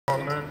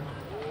willkommen.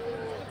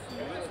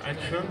 Einen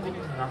schönen guten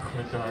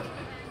Nachmittag.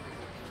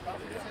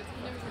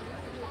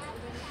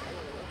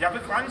 Ja,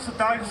 wir freuen uns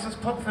total, dass es das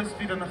Popfest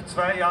wieder nach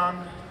 2 Jahren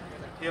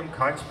hier im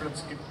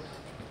Karlsplatz gibt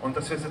und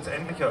dass wir es jetzt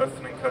endlich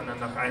eröffnen können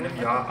nach einem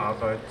Jahr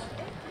Arbeit.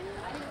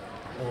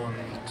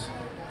 Und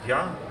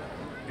ja,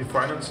 wir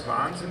freuen uns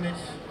wahnsinnig,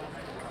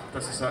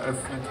 dass es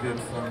eröffnet wird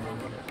von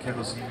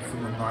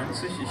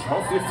kerosin95. Ich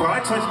hoffe, ihr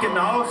freut euch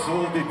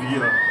genauso wie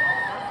wir.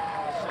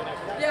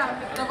 Ja,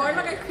 da wollen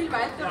wir recht viel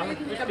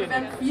weiterreden. Ich glaube, wir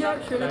werden 4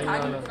 schöne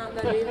Tage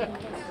miteinander leben.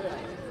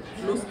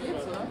 Schluss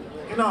geht's, oder?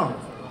 Genau.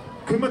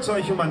 Kümmert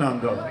euch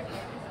umeinander.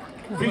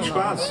 Viel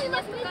Spaß.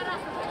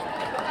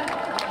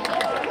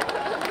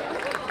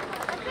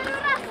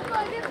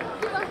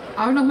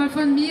 Auch nochmal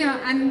von mir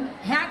ein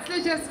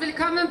herzliches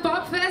Willkommen im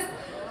Popfest.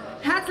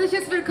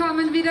 Herzliches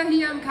Willkommen wieder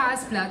hier am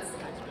Karlsplatz.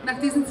 Nach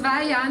diesen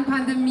 2 Jahren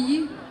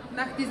Pandemie,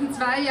 nach diesen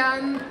 2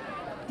 Jahren,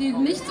 die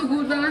nicht so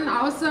gut waren,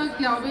 außer,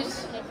 glaube ich,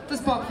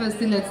 das Popfest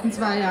die letzten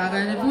 2 Jahre.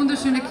 Eine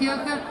wunderschöne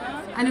Kirche,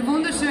 eine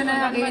wunderschöne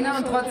Arena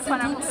und trotzdem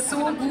tut es so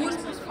gut,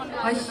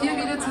 euch hier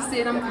wieder zu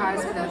sehen am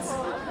Karlsplatz.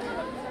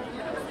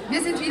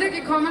 Wir sind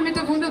wiedergekommen mit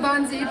der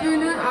wunderbaren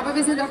Seebühne, aber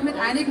wir sind auch mit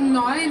einigen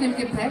Neuen im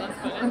Gepäck.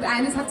 Und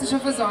eines hat sie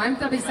schon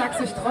versäumt, aber ich sage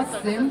es euch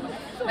trotzdem,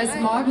 weil es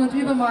morgen und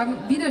übermorgen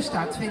wieder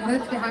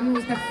stattfindet. Wir haben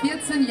nämlich nach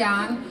 14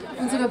 Jahren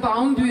unsere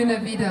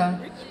Baumbühne wieder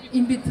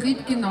in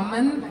Betrieb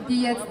genommen,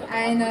 die jetzt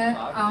eine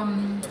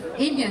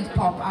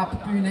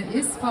Ambient-Pop-Up-Bühne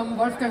ist vom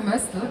Wolfgang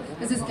Möstl.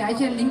 Das ist gleich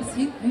hier links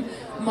hinten.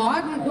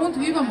 Morgen und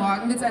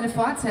übermorgen wird es eine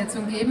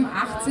Fortsetzung geben,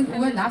 18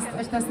 Uhr, lasst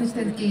euch das nicht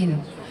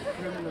entgehen.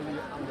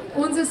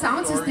 Unser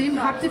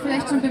Soundsystem habt ihr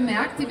vielleicht schon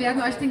bemerkt, die werden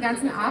euch den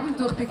ganzen Abend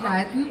durch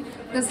begleiten.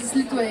 Das ist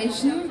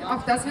Lituation,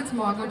 auch das wird es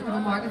morgen und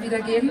übermorgen wieder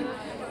geben.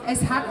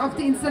 Es hat auch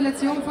die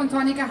Installation von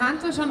Tonika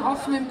Hunter schon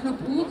offen im Club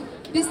U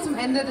bis zum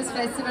Ende des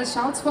Festivals.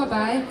 Schaut's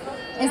vorbei.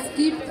 Es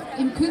gibt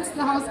im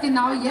Künstlerhaus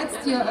genau jetzt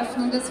die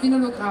Eröffnung des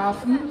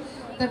Vinylographen.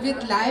 Da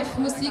wird live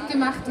Musik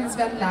gemacht und es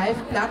werden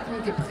live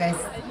Platten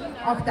gepresst.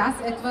 Auch das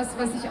etwas,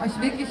 was ich euch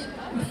wirklich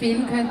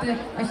empfehlen könnte,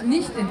 euch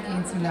nicht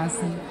entgehen zu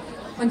lassen.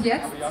 Und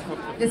jetzt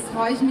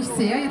freue ich mich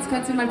sehr, jetzt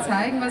könnt ihr mal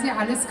zeigen, was ihr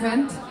alles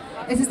könnt.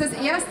 Es ist das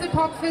erste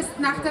Popfest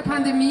nach der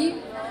Pandemie.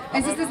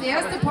 Es ist das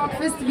erste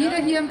Popfest wieder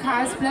hier im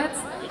Karlsplatz.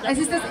 Es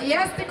ist das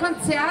erste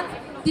Konzert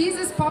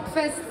dieses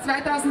Popfest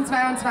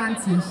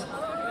 2022.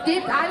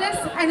 Gebt alles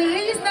einen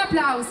riesen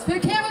Applaus für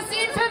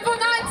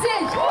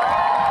kerosin95!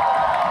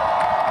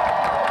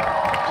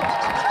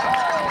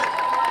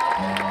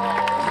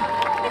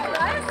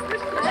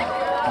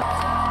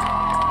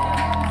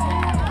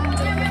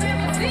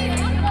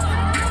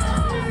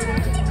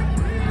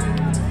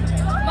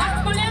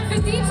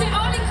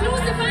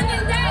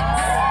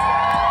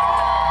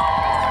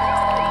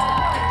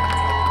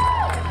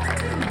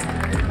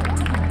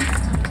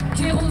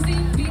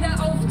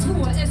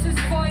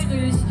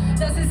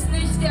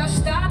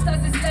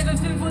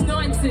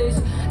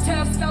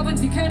 Turfs glauben,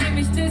 sie können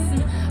mich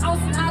dissen.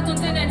 Außen hart und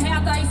innen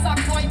härter, ich sag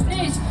heute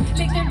nicht.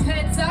 Leg den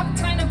Pelz ab,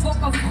 keinen Bock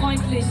auf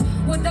freundlich.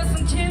 Und das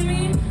ein Kill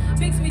me,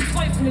 mix me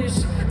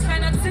teuflisch.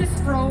 Kleiner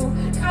Cis-Bro,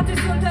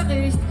 gratis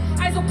Unterricht.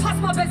 Also pass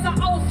mal besser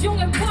auf,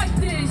 Junge,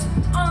 beug dich.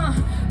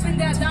 Bin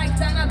der Deich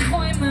deiner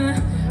Träume.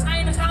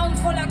 Ein Raum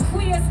voller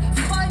Queers,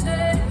 Freude.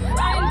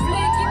 Ein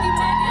Blick in die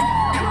Menge,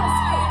 los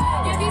geht.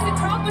 Ja, diese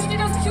Crowd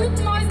besteht aus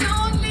cute Mäusen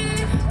only.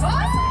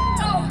 Was?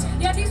 Oh,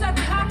 ja, dieser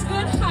Tag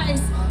wird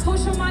heiß.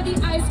 Pushe mal die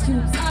Ice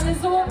Cubes, alle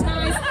so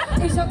nice.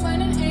 Ich hab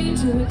meinen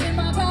Angel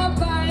immer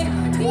dabei.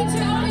 DJ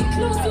all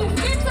inclusive,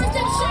 gebt euch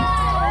den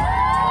Schein!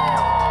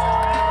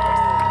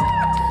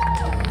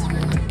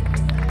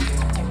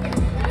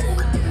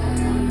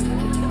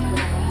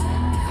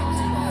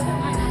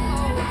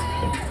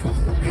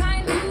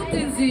 Kein Blut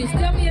in sich,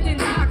 der mir den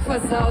Tag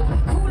versaut.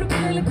 Coole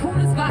Brille,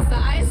 cooles Wasser,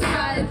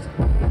 eiskalt.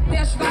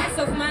 Der Schweiß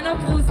auf meiner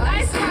Brust,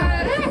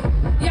 eiskalt.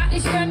 Ja,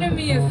 ich gönne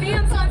mir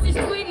 24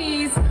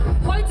 Queenies.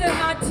 Heute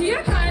hat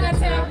hier keiner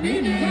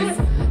Terminis.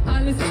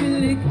 Alles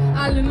chillig,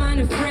 alle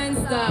meine Friends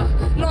da.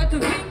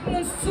 Leute winken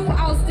uns zu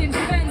aus den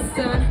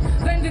Fenstern.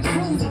 Wenn wir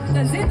cruisen,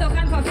 dann sind auch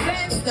ein paar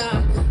Fans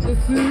da. Wir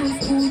fühlen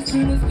uns gut,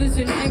 fühlen uns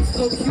bisschen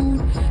extra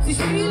cute. Sie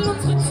spielen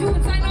unsere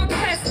Tunes, ein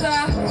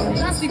Orchester.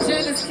 Lass die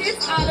Jealous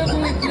Kids alle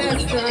ruhig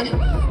lästern.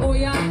 Oh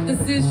ja, das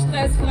ist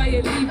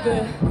stressfreie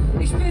Liebe.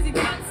 Ich spür sie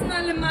tanzen,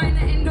 alle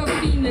meine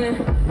Endorphine.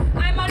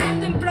 Einmal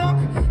um den Block,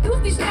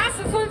 durch die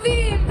Straße von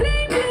Wien.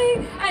 Bling,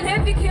 bling, ein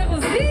Happy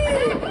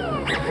Kerosin.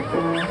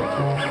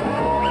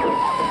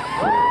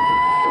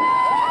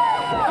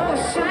 Oh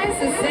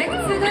Scheiße,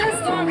 senkt sie das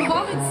da am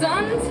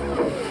Horizont?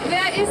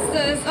 Wer ist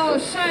es? Oh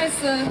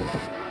Scheiße.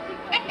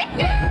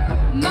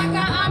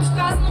 Macker am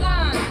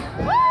Straßenrand.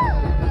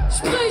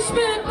 Sprich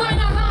mit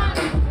meiner Hand.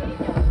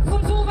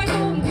 Von so weit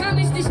oben kann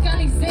ich dich gar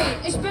nicht sehen.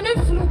 Ich bin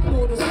im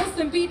Flugmodus, muss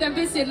den Beat ein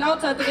bisschen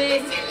lauter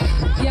drehen.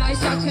 Ja,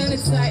 ich hab keine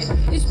Zeit.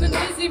 Ich bin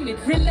busy mit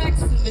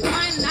Relaxen, mit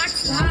meinen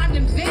Achselhaaren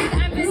im Wind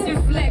ein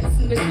bisschen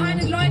flexen, mit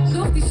meinen Leuten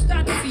durch die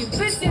Stadt ziehen,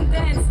 bisschen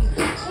dancen,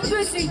 ein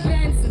bisschen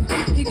glänzen.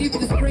 Hier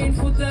gibt es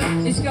Brainfutter,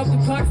 ich glaub du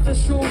packst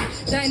das schon.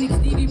 Deine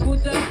Knie wie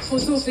Butter, von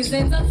so viel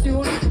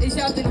Sensation. Ich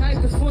hab den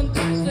Hype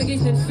krieg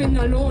ich nen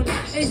Finderlohn.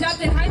 Ich hab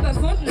den Hype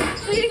erfunden,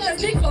 krieg ich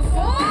das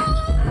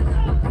Mikrofon.